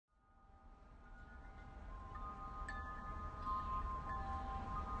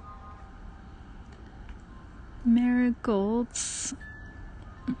marigolds,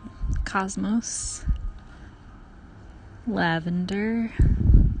 cosmos, lavender,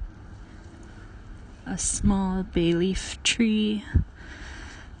 a small bay leaf tree,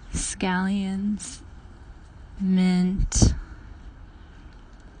 scallions, mint,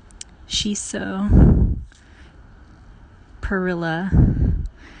 shiso, perilla,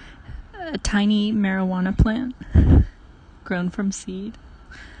 a tiny marijuana plant grown from seed.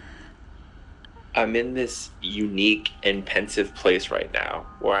 I'm in this unique and pensive place right now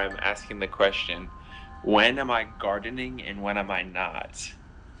where I'm asking the question, when am I gardening and when am I not?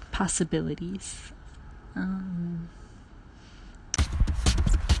 Possibilities. So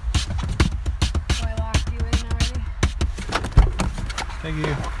I locked you in already? Thank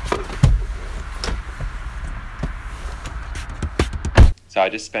you. So I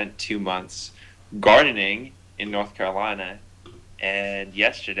just spent 2 months gardening in North Carolina, and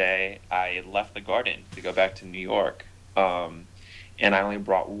yesterday I left the garden to go back to New York. And I only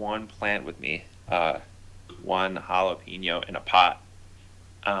brought one plant with me, one jalapeno in a pot.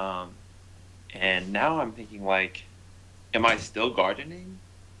 And now I'm thinking, like, am I still gardening?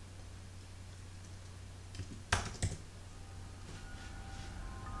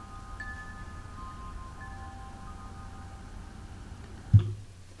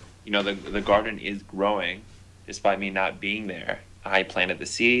 You know, the garden is growing despite me not being there. I planted the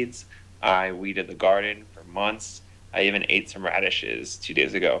seeds, I weeded the garden for months. I even ate some radishes 2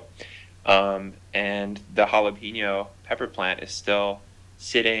 days ago. And the jalapeno pepper plant is still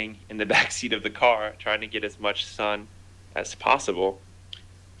sitting in the back seat of the car trying to get as much sun as possible.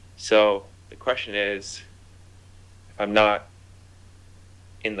 So the question is, if I'm not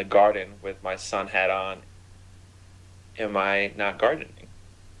in the garden with my sun hat on, am I not gardening?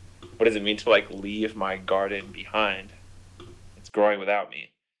 What does it mean to, like, leave my garden behind? It's growing without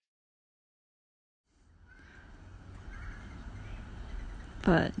me.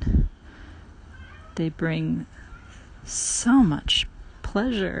 But they bring so much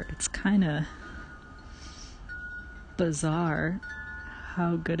pleasure. It's kind of bizarre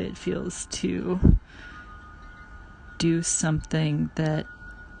how good it feels to do something that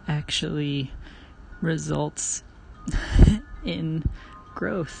actually results in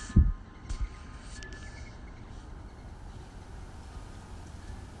growth.